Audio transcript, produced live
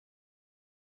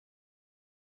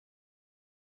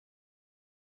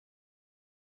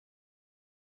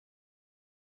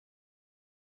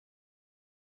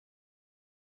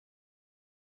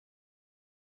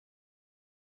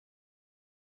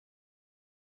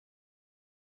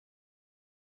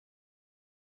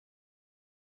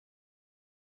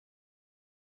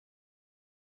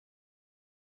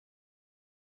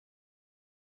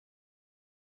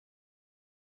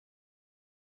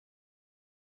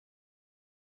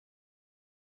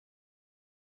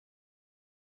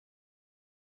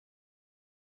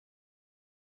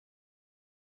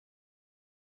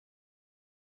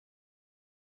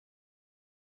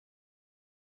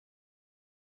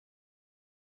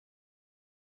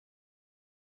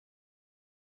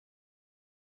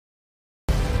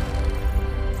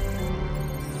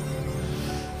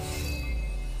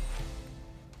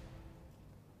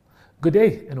Good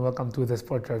day and welcome to the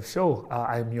Sport Drive Show.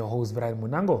 I'm your host, Brian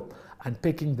Munango,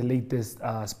 unpacking the latest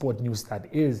sport news that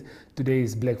is. Today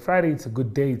is Black Friday. It's a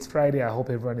good day. It's Friday. I hope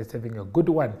everyone is having a good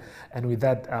one. And with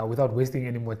that, without wasting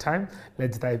any more time,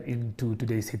 let's dive into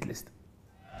today's hit list.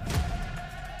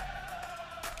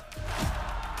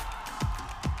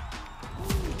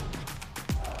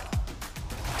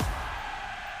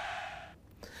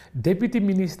 Deputy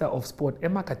Minister of Sport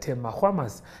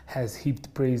Kantema-Gaomas has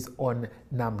heaped praise on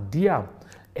Namdia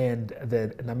and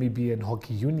the Namibian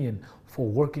Hockey Union for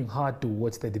working hard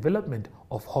towards the development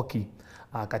of hockey.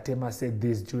 Kantema said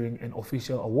this during an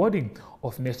official awarding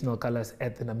of national colours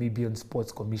at the Namibian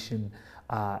Sports Commission.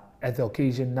 At the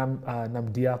occasion,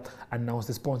 Namdia announced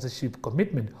a sponsorship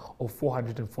commitment of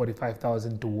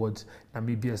 445,000 towards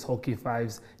Namibia's Hockey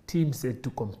Fives team set to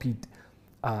compete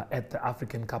at the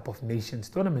African Cup of Nations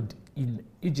tournament in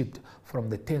Egypt from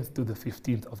the 10th to the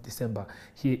 15th of December.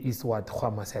 Here is what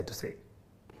Gaomas had to say.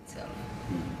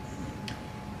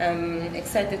 I'm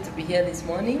excited to be here this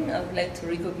morning. I would like to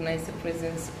recognize the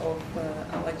presence of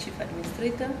our Chief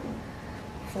Administrator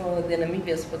for the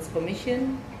Namibia Sports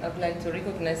Commission. I would like to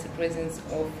recognize the presence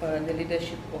of the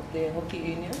leadership of the Hockey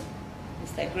Union,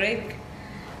 Mr. Greg,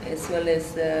 as well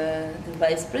as the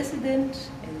Vice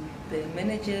President and the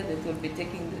manager that will be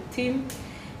taking the team,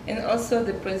 and also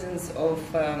the presence of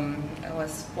our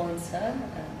sponsor,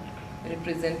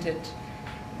 represented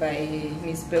by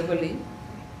Ms. Beverly,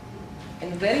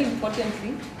 and very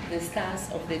importantly, the stars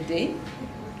of the day,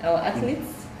 our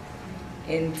athletes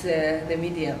and the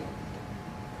media.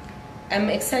 I'm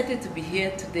excited to be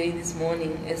here today, this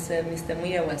morning, as Mr.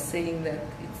 Muya was saying, that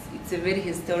it's a very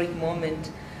historic moment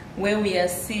where we are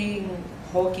seeing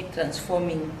hockey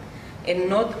transforming and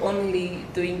not only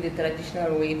doing the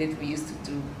traditional way that we used to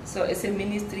do. So as a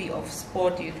Ministry of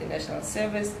Sport, Youth and National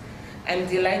Service, I'm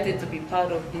delighted to be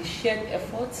part of these shared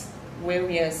efforts where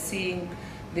we are seeing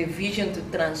the vision to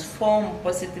transform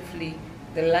positively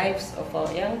the lives of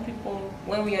our young people,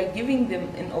 where we are giving them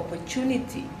an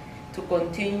opportunity to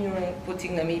continue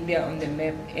putting Namibia on the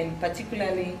map, and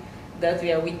particularly that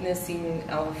we are witnessing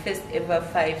our first ever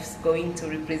fives going to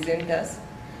represent us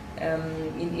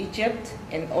in Egypt,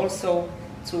 and also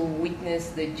to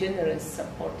witness the generous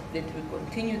support that we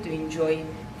continue to enjoy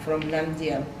from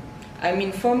Namdia. I'm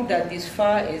informed that as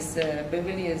far as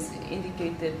Beverly has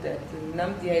indicated that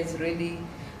Namdia is really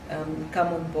come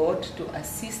on board to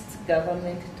assist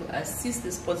government, to assist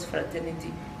the sports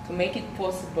fraternity, to make it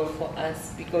possible for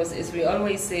us, because as we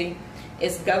always say,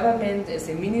 as government, as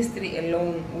a ministry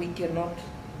alone, we cannot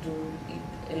do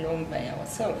it alone by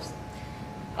ourselves.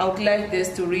 I would like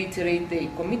this to reiterate the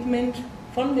commitment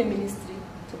from the ministry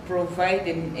to provide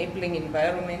an enabling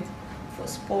environment for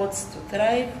sports to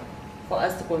thrive, for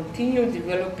us to continue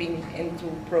developing and to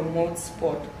promote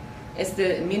sport. As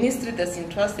the ministry that's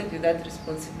entrusted with that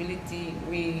responsibility,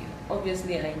 we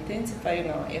obviously are intensifying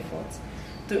our efforts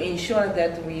to ensure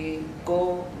that we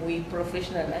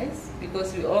professionalize,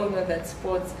 because we all know that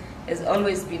sports has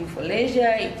always been for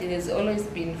leisure, it has always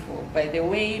been for by the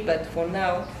way, but for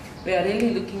now, we are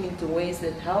really looking into ways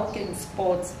that how can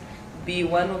sports be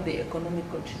one of the economic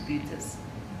contributors.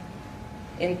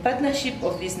 And partnership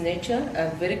of this nature are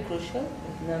very crucial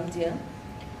with Namdia,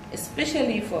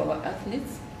 especially for our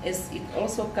athletes, as it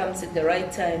also comes at the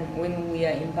right time when we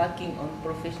are embarking on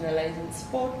professionalizing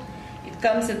sport. It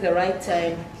comes at the right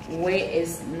time where,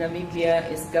 as Namibia,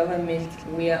 as government,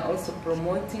 we are also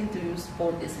promoting to use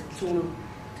sport as a tool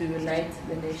to unite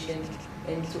the nation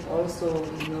and to also,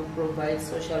 provide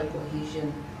social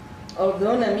cohesion.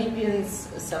 Although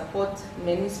Namibians support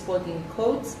many sporting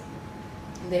codes,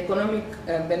 the economic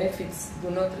benefits do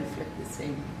not reflect the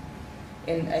same.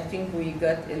 And I think we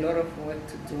got a lot of work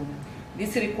to do.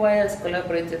 This requires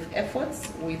collaborative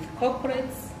efforts with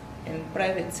corporates and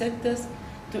private sectors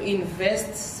to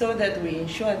invest so that we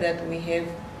ensure that we have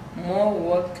more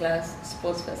world-class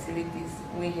sports facilities.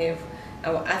 We have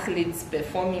our athletes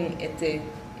performing at the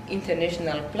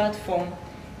international platform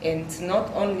and not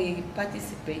only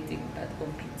participating but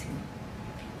competing.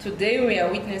 Today we are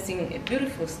witnessing a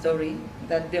beautiful story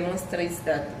that demonstrates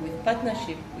that with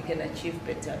partnership we can achieve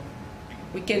better.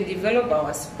 We can develop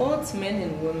our sportsmen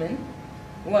and women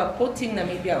who are putting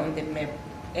Namibia on the map.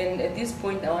 And at this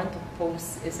point I want to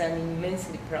pose as I'm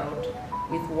immensely proud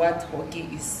with what hockey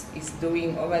is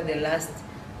doing over the last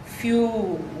few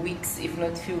weeks, if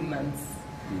not few months.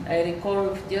 I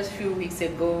recall just a few weeks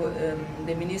ago,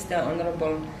 the Minister,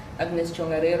 Honorable Agnes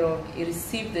Chongarero,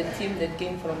 received a team that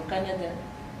came from Canada.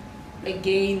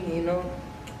 Again,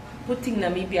 putting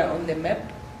Namibia on the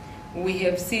map. We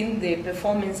have seen the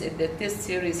performance at the Test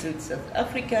Series with South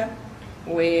Africa.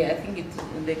 where I think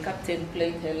the captain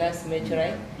played her last match,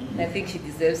 right? I think she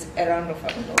deserves a round of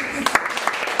applause.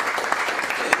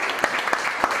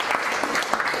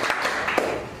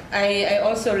 I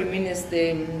also reminisce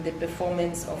the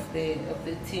performance of the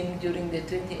team during the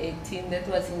 2018. That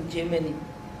was in Germany,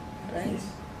 right?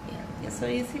 Yes. Yeah. So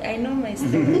you see, I know my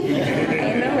story.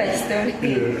 I know my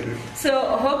story.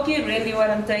 So hockey, really, what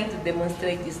I'm trying to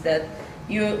demonstrate is that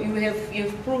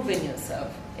you've proven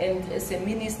yourself, and as a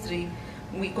ministry,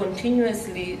 we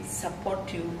continuously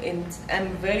support you, and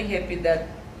I'm very happy that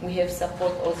we have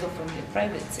support also from the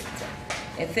private sector.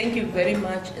 And thank you very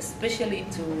much, especially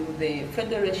to the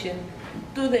federation,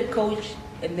 to the coach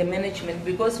and the management,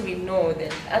 because we know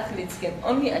that athletes can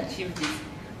only achieve this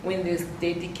when there's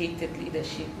dedicated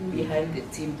leadership behind the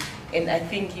team. And I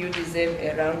think you deserve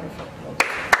a round of applause.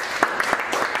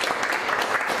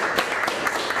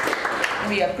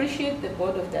 We appreciate the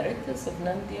board of directors of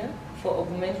Namdia for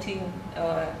augmenting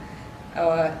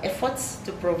our efforts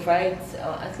to provide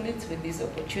our athletes with this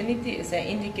opportunity. As I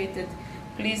indicated,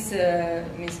 please,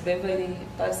 Ms. Beverly,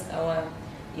 pass our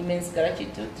immense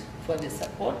gratitude for the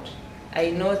support. I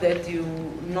know that you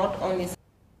not only...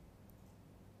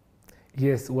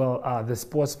 Yes, well, the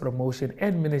sports promotion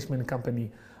and management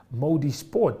company Modi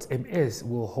Sports MS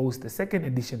will host the second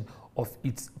edition of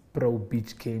its Pro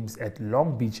Beach Games at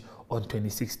Long Beach on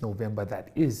 26 November,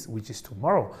 which is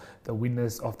tomorrow. The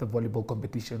winners of the volleyball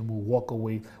competition will walk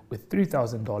away with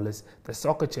 $3,000. The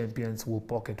soccer champions will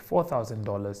pocket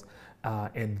 $4,000,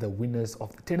 and the winners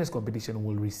of the tennis competition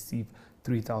will receive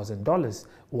 $3,000,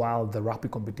 while the rugby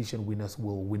competition winners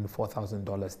will win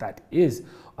 $4,000.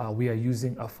 We are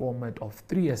using a format of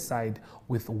 3 aside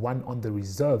with 1 on the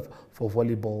reserve for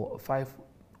volleyball, 5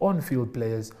 on-field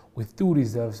players with 2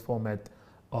 reserves format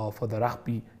for the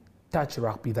rugby, touch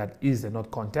rugby that is and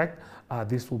not contact.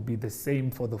 This will be the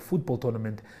same for the football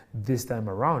tournament this time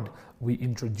around. We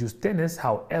introduced tennis,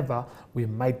 however, we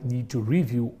might need to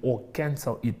review or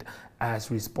cancel it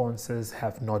as responses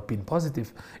have not been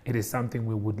positive. It is something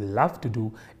we would love to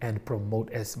do and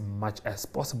promote as much as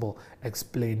possible,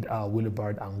 explained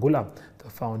Willibard Angula, the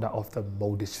founder of the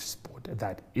Modish Sport.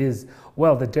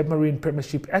 Well, the Debmarine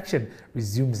Premiership action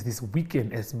resumes this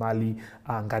weekend as Marley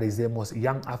Ngarizemo's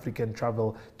young African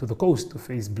travel to the coast to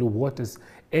face Blue Waters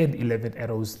and 11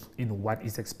 Arrows in what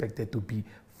is expected to be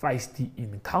feisty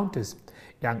encounters.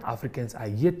 Young Africans are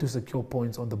yet to secure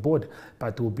points on the board,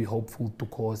 but will be hopeful to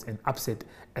cause an upset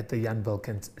at the Jan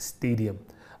Velkens Stadium.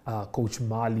 Coach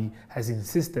Marley has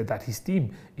insisted that his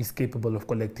team is capable of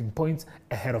collecting points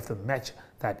ahead of the match,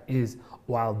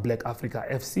 while Black Africa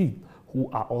FC, who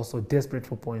are also desperate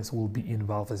for points, will be in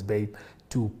Walvis Bay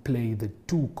to play the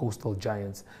 2 coastal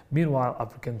giants. Meanwhile,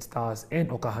 African Stars and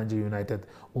Okahanja United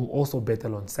will also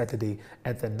battle on Saturday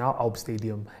at the Now Alp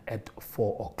Stadium at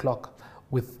 4 o'clock,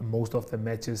 with most of the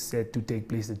matches set to take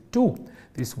place at 2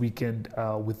 this weekend,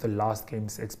 with the last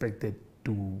games expected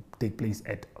to take place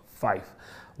at 5.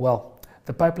 Well,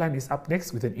 the pipeline is up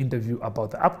next with an interview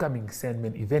about the upcoming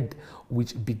Sandman event,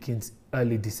 which begins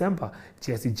early December.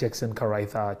 Jesse Jackson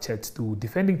Karaitha chats to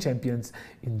defending champions.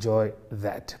 Enjoy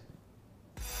that.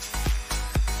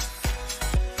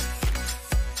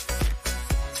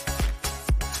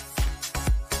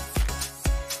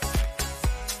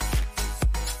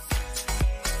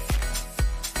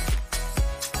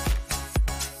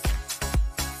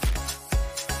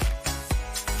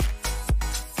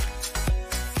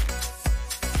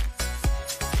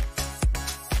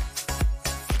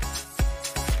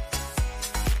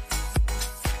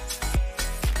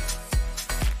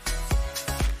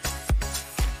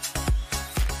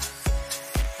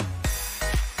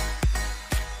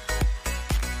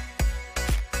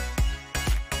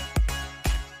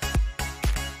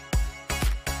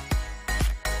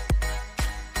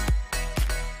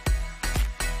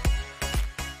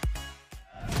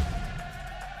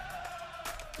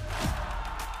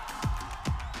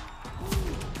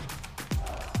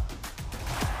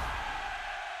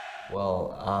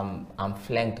 Well, I'm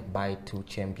flanked by 2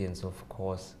 champions, of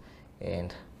course,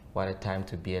 and what a time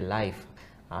to be alive.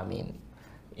 I mean,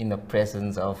 in the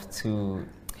presence of 2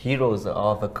 heroes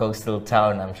of a coastal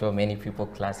town. I'm sure many people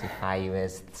classify you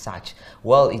as such.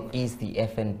 Well, it is the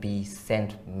FNB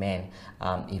Sandman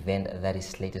event that is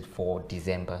slated for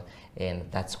December, and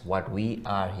that's what we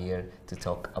are here to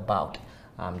talk about.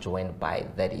 I'm joined by,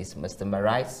 that is Mr.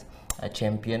 Marais, a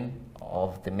champion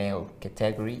of the male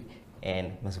category,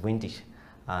 and Ms. Windish,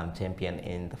 champion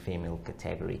in the female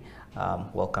category.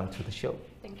 Welcome to the show.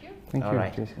 Thank you. Thank you,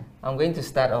 right. Jason. I'm going to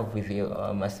start off with you,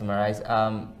 Mr. Marais.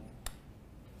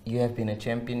 You have been a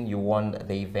champion. You won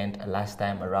the event last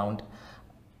time around.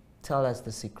 Tell us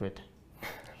the secret.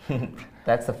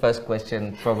 That's the first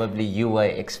question probably you were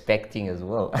expecting as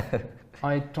well.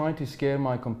 I try to scare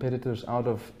my competitors out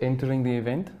of entering the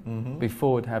event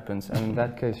before it happens, and in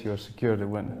that case you're secure to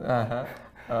win.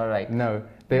 All right. No,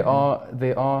 there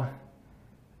are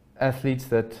athletes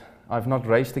that I've not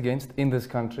raced against in this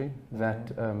country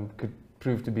that could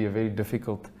prove to be a very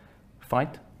difficult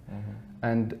fight,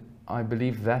 and I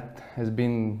believe that has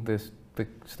been the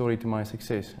story to my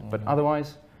success. But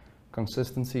otherwise,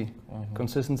 consistency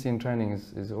in training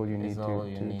is all you need to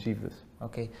achieve this.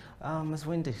 Okay, Ms.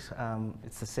 Wendy,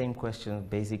 it's the same question.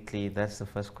 Basically, that's the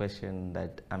first question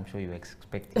that I'm sure you're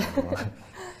expecting.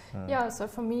 Yeah, so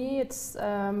for me, it's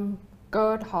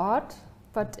go out hard,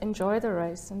 but enjoy the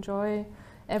race. Enjoy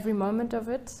every moment of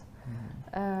it.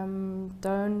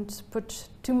 Don't put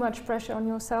too much pressure on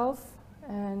yourself.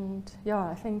 And yeah,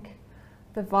 I think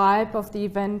the vibe of the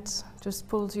event just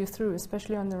pulls you through,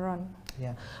 especially on the run.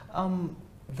 Yeah,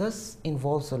 this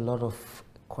involves a lot of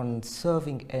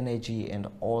conserving energy and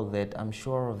all that. I'm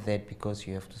sure of that because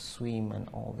you have to swim and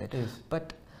all that. Yes.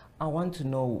 But I want to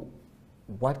know,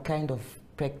 what kind of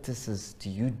practices do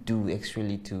you do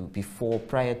actually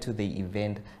prior to the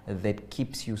event that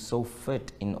keeps you so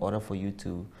fit in order for you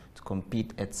to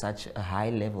compete at such a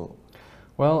high level?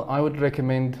 Well, I would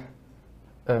recommend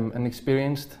an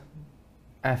experienced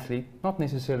athlete, not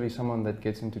necessarily someone that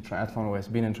gets into triathlon or has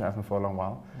been in triathlon for a long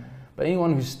while, but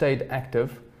anyone who's stayed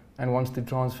active and wants to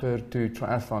transfer to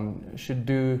triathlon should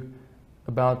do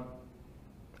about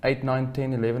 8, 9,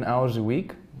 10, 11 hours a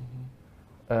week,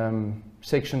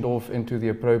 sectioned off into the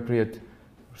appropriate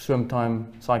swim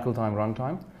time, cycle time, run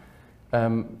time.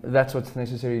 That's what's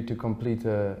necessary to complete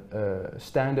a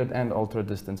standard and ultra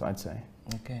distance, I'd say.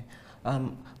 Okay.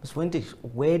 Ms. Wendy,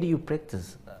 where do you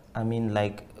practice? I mean,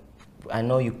 like, I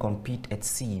know you compete at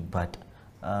sea, but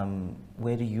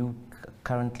where do you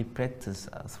currently practice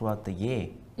throughout the year?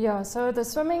 Yeah, so the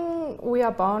swimming, we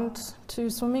are bound to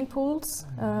swimming pools.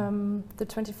 The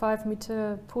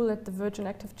 25-meter pool at the Virgin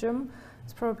Active Gym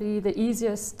is probably the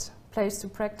easiest place to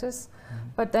practice.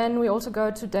 But then we also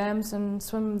go to dams and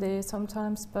swim there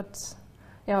sometimes. But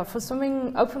yeah, for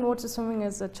swimming, open water swimming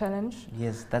is a challenge.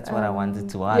 Yes, that's what I wanted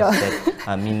to ask. That,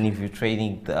 I mean, if you're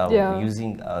training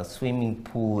using a swimming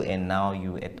pool and now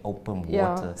you at open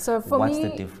water, so for what's me,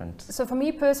 the difference? So for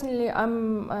me personally,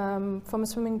 I'm from a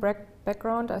swimming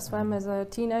background. I swam as a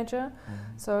teenager.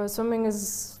 So swimming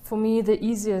is for me the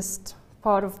easiest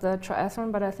part of the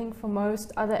triathlon, but I think for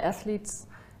most other athletes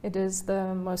it is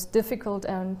the most difficult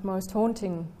and most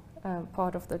haunting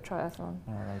part of the triathlon.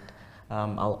 All right.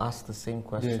 I'll ask the same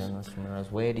question, Mr.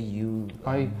 Miraz. Where do you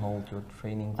hold your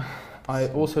training? I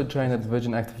also train at the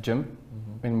Virgin Active Gym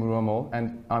in Murua Mall,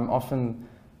 and I'm often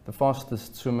the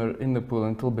fastest swimmer in the pool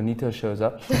until Benita shows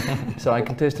up. So I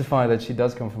can testify that she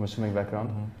does come from a swimming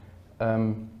background.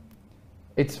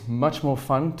 It's much more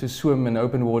fun to swim in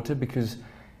open water because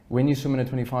when you swim in a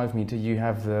 25-meter, you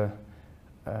have the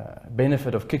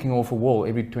benefit of kicking off a wall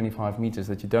every 25 meters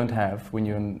that you don't have when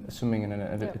you're swimming in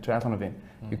a triathlon event.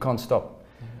 You can't stop.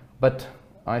 But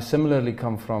I similarly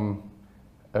come from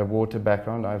a water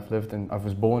background. I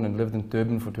was born and lived in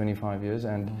Durban for 25 years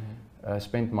and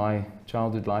spent my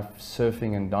childhood life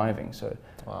surfing and diving. So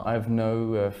I have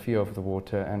no fear of the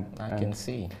water. And I can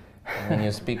see. When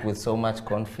you speak with so much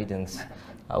confidence,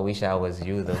 I wish I was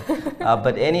you though.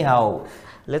 But anyhow,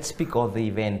 let's speak of the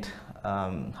event.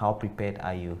 How prepared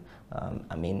are you?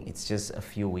 I mean, it's just a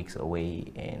few weeks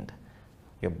away, and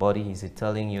your body, is it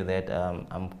telling you that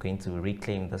I'm going to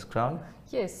reclaim this crown?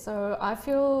 Yes, so I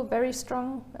feel very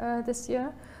strong this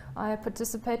year. I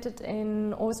participated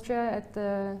in Austria at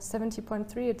the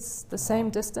 70.3. It's the same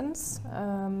distance,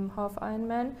 half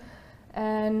Ironman.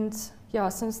 And yeah,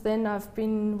 since then I've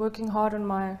been working hard on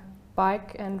my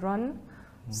bike and run.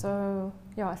 So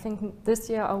yeah, I think this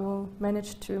year I will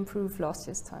manage to improve last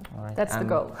year's time. Right. That's the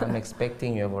goal. I'm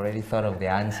expecting you have already thought of the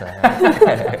answer.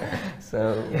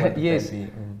 So yes,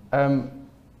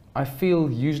 I feel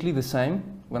usually the same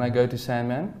when I go to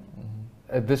Sandman.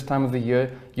 At this time of the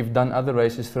year, you've done other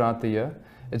races throughout the year.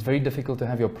 It's very difficult to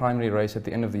have your primary race at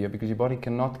the end of the year because your body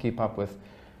cannot keep up with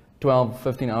 12,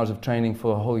 15 hours of training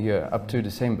for a whole year up to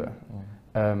December.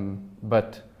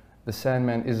 But the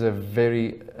Sandman is a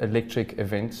very electric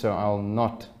event, so I'll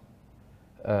not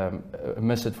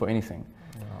miss it for anything.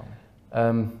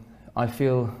 I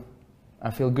feel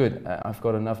good. I've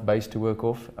got enough base to work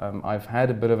off. I've had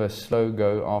a bit of a slow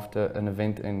go after an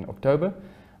event in October,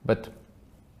 but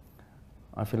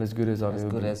I feel as good as I've ever been.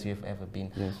 As good as you've ever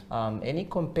been. Yes. Any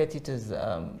competitors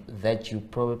that you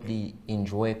probably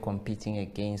enjoy competing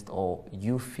against, or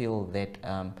you feel that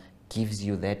gives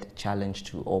you that challenge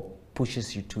to, or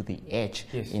pushes you to the edge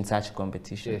in such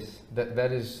competition. Yes,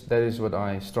 that is what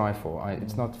I strive for.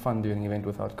 It's not fun doing an event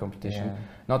without competition.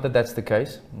 Not that that's the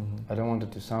case. I don't want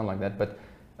it to sound like that, but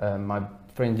my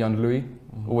friend Jan-Louis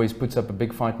always puts up a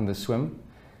big fight in the swim.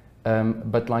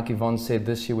 But like Yvonne said,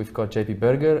 this year we've got JP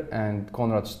Berger and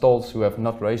Konrad Stolz, who have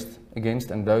not raced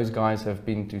against, and those guys have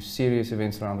been to serious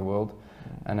events around the world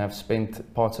and have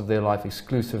spent parts of their life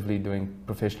exclusively doing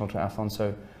professional triathlon.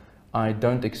 So I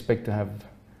don't expect to have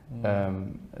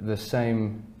the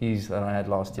same ease that I had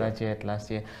last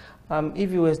year.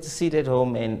 If you were to sit at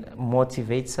home and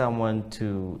motivate someone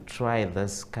to try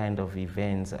this kind of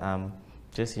events,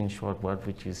 just in short, what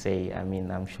would you say? I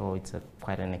mean, I'm sure it's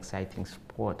quite an exciting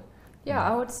sport. Yeah,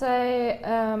 I would say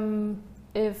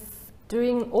if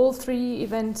doing all 3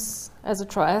 events as a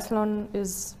triathlon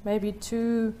is maybe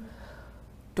too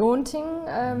daunting,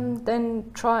 then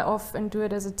try off and do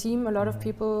it as a team. A lot of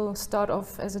people start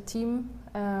off as a team,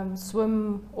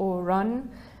 swim or run,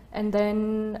 and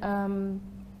then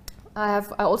I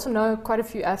also know quite a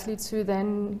few athletes who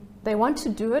then they want to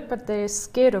do it, but they're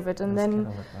scared of it, and then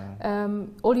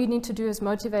all you need to do is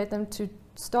motivate them to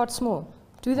start small.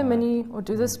 Do the mini or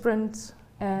do the sprint,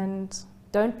 and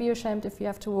don't be ashamed if you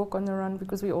have to walk on the run,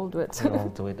 because we all do it. We all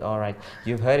do it. All right.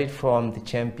 You've heard it from the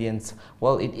champions.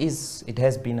 Well, it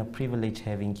has been a privilege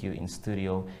having you in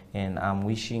studio, and I'm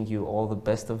wishing you all the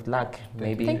best of luck.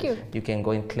 Maybe you can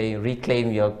go and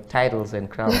reclaim your titles and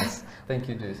crowns. Thank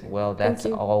you, Jason. Well, that's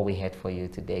all we had for you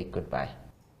today. Goodbye.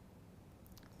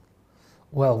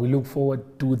 Well, we look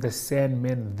forward to the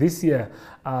Sandmen this year.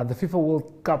 The FIFA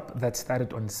World Cup that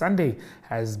started on Sunday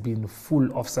has been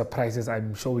full of surprises.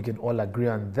 I'm sure we can all agree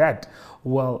on that.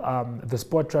 Well, the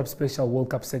Sport Trap Special World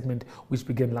Cup segment, which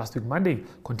began last week Monday,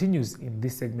 continues. In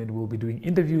this segment, we'll be doing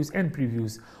interviews and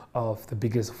previews of the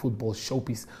biggest football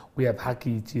showpiece. We have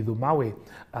Haki Chidumawe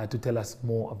to tell us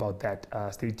more about that.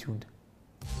 Stay tuned.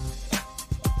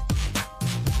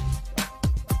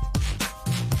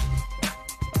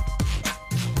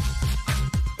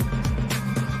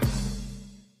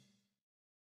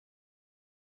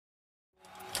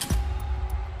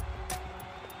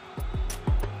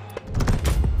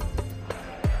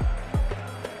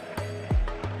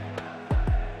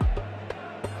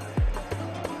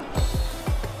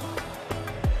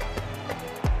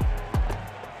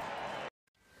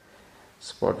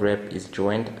 Sport Rep is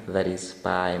joined, that is,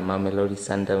 by Mamelodi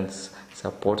Sundowns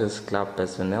Supporters Club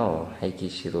personnel, Haki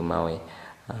Chidumawe.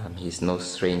 He's no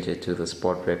stranger to the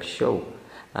Sport Rep show.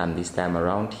 This time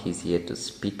around, he's here to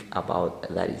speak about,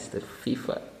 that is, the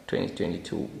FIFA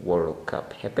 2022 World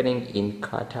Cup happening in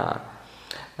Qatar.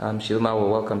 Chidumawe,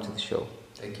 welcome to the show.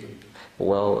 Thank you.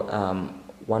 Well,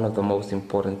 one of the most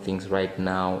important things right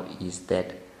now is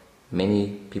that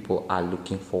many people are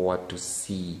looking forward to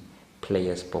see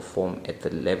players perform at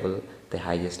the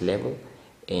highest level,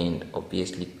 and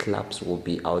obviously clubs will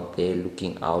be out there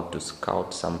looking out to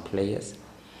scout some players.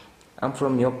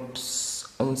 From your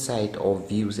own side or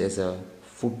views as a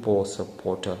football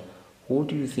supporter, who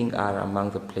do you think are among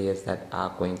the players that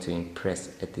are going to impress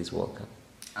at this World Cup?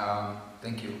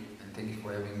 Thank you, and thank you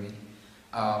for having me.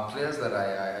 Players that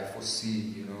I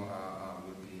foresee, will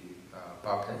be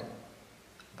Pape.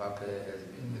 Pape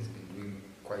has been doing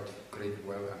quite great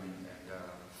well. I mean,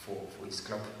 for his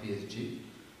club PSG,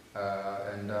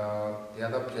 and the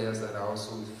other players that I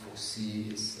also foresee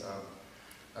is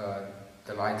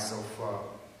the likes of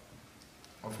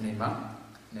Neymar.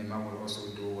 Neymar will also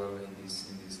do well in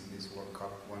this World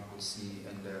Cup. One could see,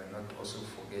 and not also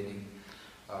forgetting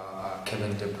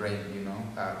Kevin De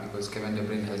Bruyne, because Kevin De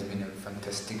Bruyne has been a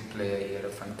fantastic player. He had a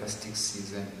fantastic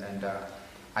season, and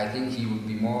I think he will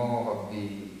be more of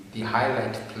the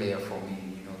highlight player for me,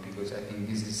 because I think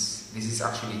this is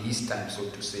actually his time, so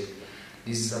to say.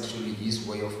 This is actually his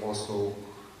way of also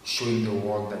showing the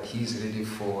world that he's ready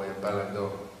for a Ballon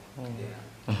d'Or.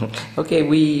 Yeah. Okay,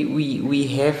 we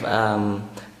have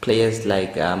players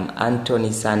like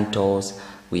Anthony Santos.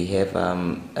 We have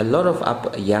a lot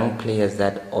of young players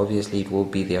that obviously it will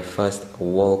be their first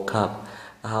World Cup.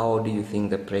 How do you think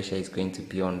the pressure is going to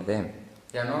be on them?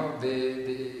 Yeah, no,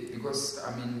 because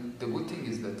I mean the good thing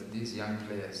is that these young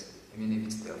players, even if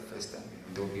it's their first time,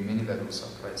 there will be many that will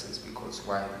surprise us. Because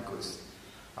why? Because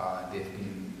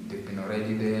they've been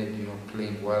already there,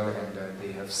 playing well, and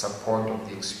they have support of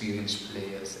the experienced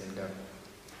players, and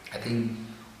I think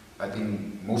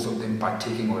most of them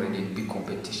partaking already in big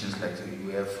competitions like the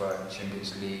UEFA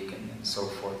Champions League and so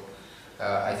forth.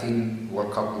 I think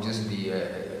World Cup will just be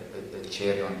a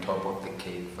cherry on top of the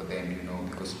cake for them,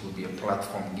 because it will be a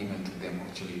platform given to them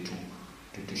actually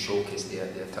to showcase their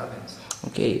talents.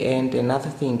 Okay, and another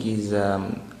thing is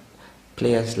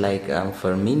players like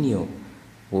Firmino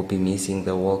will be missing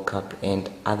the World Cup and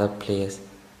other players.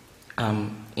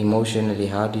 Emotionally,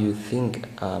 how do you think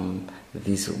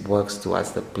this works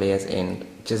towards the players, and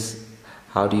just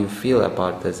how do you feel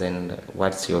about this, and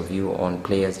what's your view on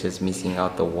players just missing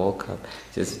out the World Cup,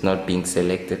 just not being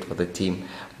selected for the team?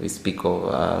 We speak of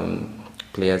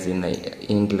players in the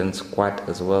England squad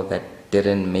as well that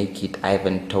didn't make it,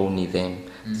 Ivan Toney them.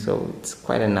 So it's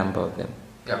quite a number of them.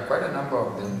 Yeah, quite a number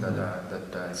of them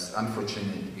that is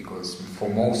unfortunate, because for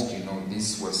most,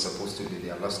 this was supposed to be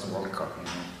their last World Cup,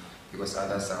 because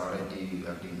others are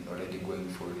already going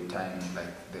for retirement,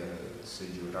 like the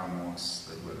Sergio Ramos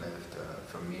that were left,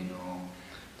 Firmino,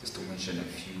 just to mention a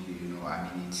few. I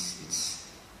mean, it's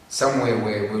somewhere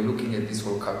where we're looking at this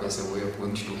World Cup as a way of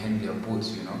going to hang their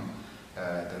boots,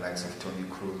 the likes of Toni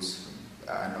Kroos.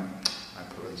 No,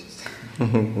 apologies.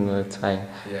 No, it's fine.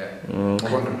 Yeah.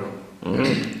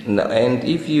 No, and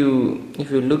if you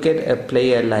look at a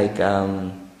player like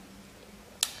Dani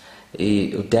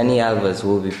Alves,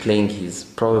 who will be playing his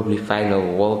probably final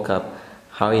World Cup,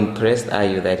 how impressed are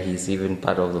you that he's even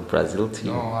part of the Brazil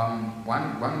team? No, I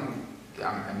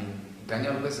mean, Dani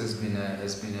Alves has been a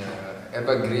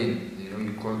evergreen.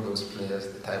 You call those players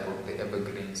the type of the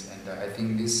evergreens, and I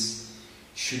think this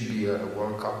should be a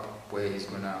World Cup where he's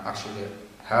gonna actually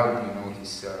help,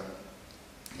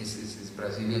 his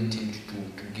Brazilian team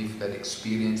to give that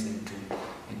experience and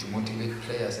to motivate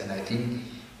players. And I think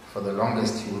for the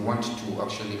longest he will want to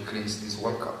actually clinch this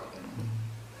World Cup.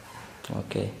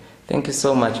 Okay. Thank you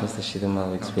so much, Mr.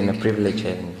 Shidimal. It's been a privilege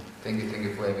having you. Thank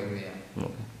you for having me.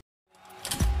 Okay.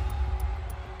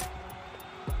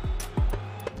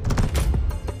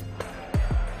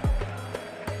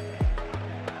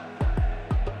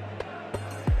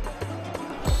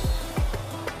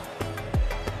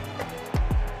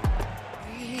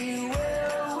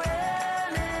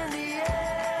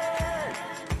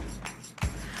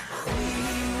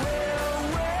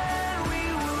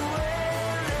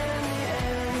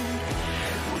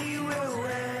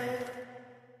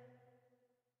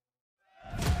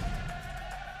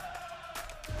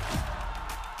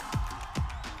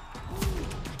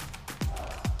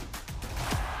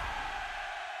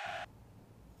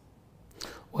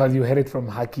 Well, you heard it from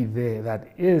Haki there. That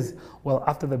is, well,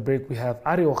 after the break, we have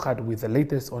Ari Okhad with the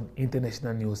latest on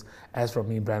international news. As from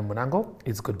me, Brian Monango,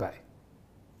 it's goodbye.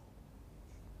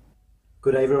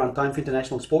 Good day everyone, time for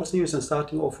international sports news, and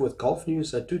starting off with golf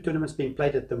news. Two tournaments being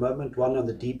played at the moment, one on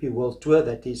the DP World Tour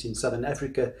that is in Southern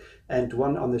Africa, and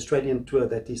one on the Australian Tour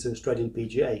that is the Australian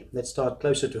PGA. Let's start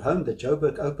closer to home, the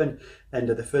Joburg Open, and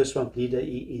the first round leader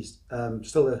is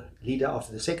still a leader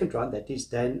after the second round, that is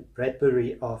Dan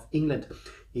Bradbury of England.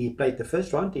 He played the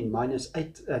first round in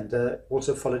 -8 and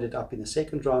also followed it up in the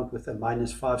second round with a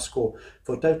 -5 score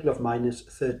for a total of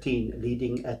 -13,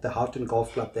 leading at the Houghton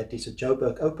Golf Club, that is a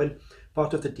Joburg Open,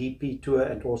 part of the DP Tour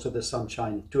and also the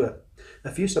Sunshine Tour.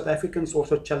 A few South Africans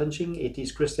also challenging. It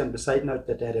is Christian Besaidnout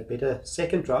that had a better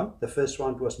second round. The first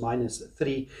round was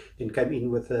 -3, then came in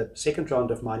with a second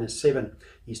round of -7.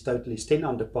 His total is 10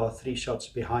 under par, 3 shots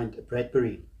behind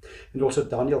Bradbury. And also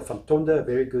Daniel van Tonder, a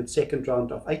very good second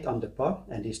round of 8 under par,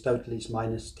 and his total is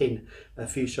 -10, a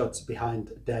few shots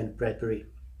behind Dan Bradbury.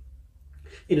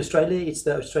 In Australia, it's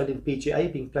the Australian PGA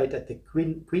being played at the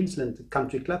Queensland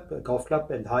Country Club, a golf club,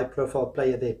 and the high-profile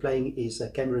player they're playing is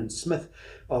Cameron Smith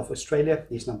of Australia.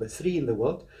 He's number 3 in the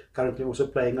world, currently also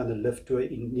playing on the LIV Tour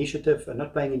Initiative,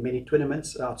 not playing in many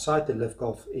tournaments outside the LIV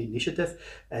Golf Initiative,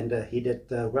 and he did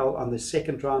well on the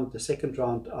second round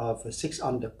of 6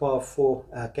 under par for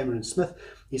Cameron Smith.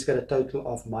 He's got a total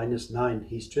of -9.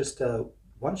 He's just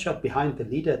one shot behind the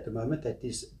leader at the moment, that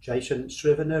is Jason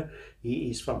Scrivener. He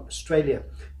is from Australia.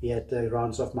 He had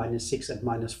rounds of -6 and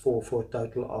 -4 for a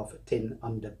total of 10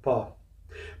 under par.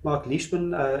 Mark Leishman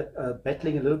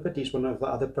battling a little bit. He's one of the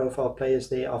other profile players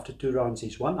there. After 2 rounds,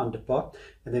 he's 1 under par.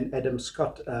 And then Adam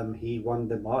Scott, he won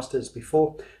the Masters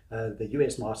before, the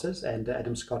US Masters, and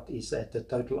Adam Scott is at a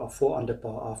total of 4 under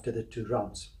par after the 2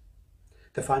 rounds.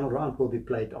 The final round will be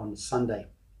played on Sunday.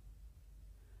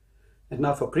 And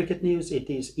now for cricket news, it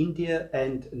is India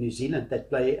and New Zealand that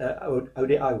play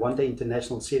ODI One-Day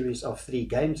International Series of 3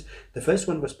 games. The first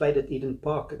one was played at Eden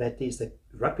Park, that is the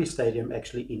rugby stadium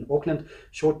actually in Auckland.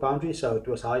 Short boundary, so it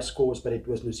was high scores, but it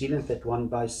was New Zealand that won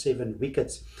by 7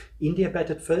 wickets. India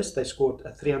batted first. They scored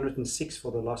 306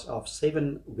 for the loss of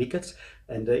 7 wickets.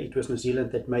 and it was New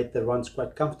Zealand that made the runs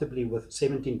quite comfortably with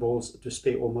 17 balls to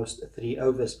spare almost 3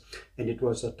 overs, and it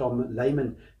was Tom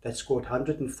Lehman that scored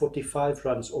 145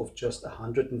 runs off just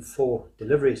 104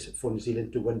 deliveries for New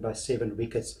Zealand to win by 7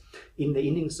 wickets. In the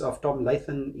innings of Tom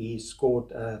Latham, he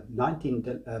scored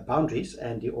 19 boundaries,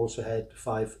 and he also had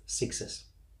 5 sixes.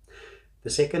 The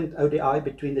second ODI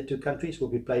between the two countries will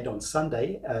be played on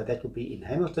Sunday. That will be in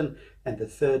Hamilton, and the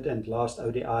third and last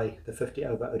ODI, the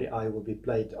 50-over ODI, will be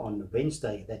played on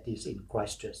Wednesday. That is in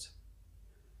Christchurch.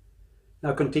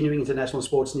 Now, continuing international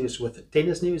sports news with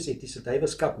tennis news, it is a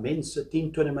Davis Cup men's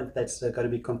team tournament that's going to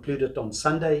be concluded on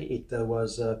Sunday. It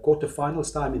was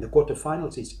quarterfinals time. In the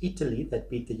quarterfinals, it's Italy that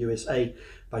beat the USA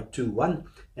by 2-1,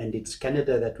 and it's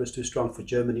Canada that was too strong for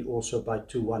Germany also by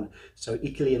 2-1. So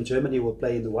Italy and Germany will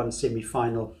play in the one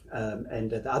semi-final,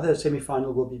 and the other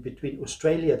semi-final will be between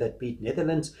Australia that beat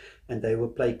Netherlands, and they will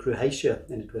play Croatia,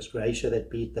 and it was Croatia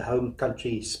that beat the home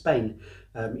country Spain.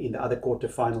 In the other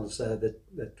quarterfinals,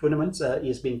 the tournament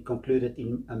is being concluded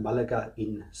in Malaga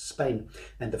in Spain,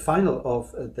 and the final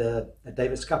of the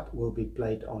Davis Cup will be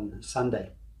played on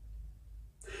Sunday.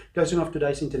 Closing off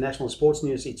today's international sports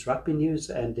news, it's rugby news,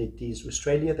 and it is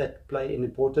Australia that play an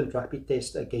important rugby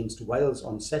test against Wales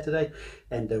on Saturday,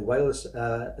 and Wales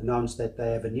announced that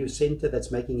they have a new centre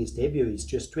that's making his debut. He's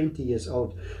just 20 years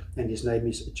old, and his name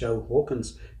is Joe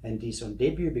Hawkins, and he's on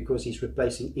debut because he's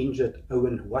replacing injured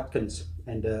Owen Watkins.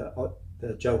 And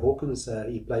Joe Hawkins,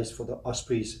 he plays for the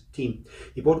Ospreys team.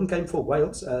 Important game for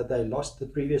Wales. They lost the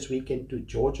previous weekend to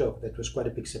Georgia. That was quite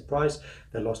a big surprise.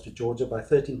 They lost to Georgia by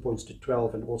 13 points to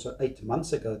 12, and also 8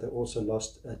 months ago they also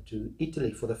lost to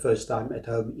Italy for the first time at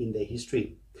home in their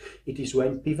history. It is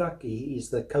Wayne Pivac. He is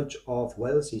the coach of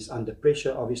Wales. He's under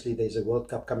pressure. Obviously, there's a World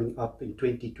Cup coming up in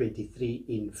 2023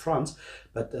 in France,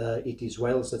 but it is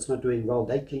Wales that's not doing well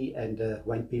lately, and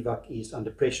Wayne Pivac is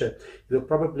under pressure. He will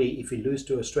probably, if he loses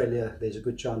to Australia, there's a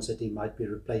good chance that he might be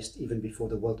replaced even before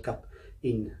the World Cup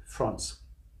in France.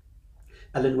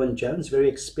 Alan Wynne-Jones, very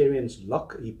experienced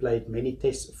lock. He played many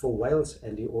tests for Wales,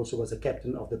 and he also was a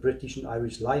captain of the British and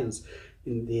Irish Lions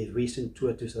in the recent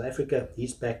tour to South Africa.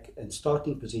 He's back in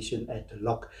starting position at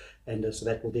lock, and so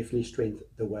that will definitely strengthen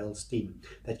the Wales team.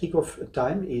 That kickoff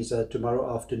time is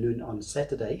tomorrow afternoon on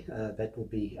Saturday. That will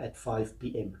be at 5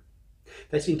 p.m.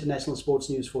 That's international sports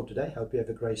news for today. Hope you have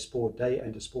a great sport day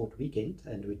and a sport weekend,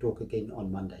 and we talk again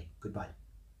on Monday. Goodbye.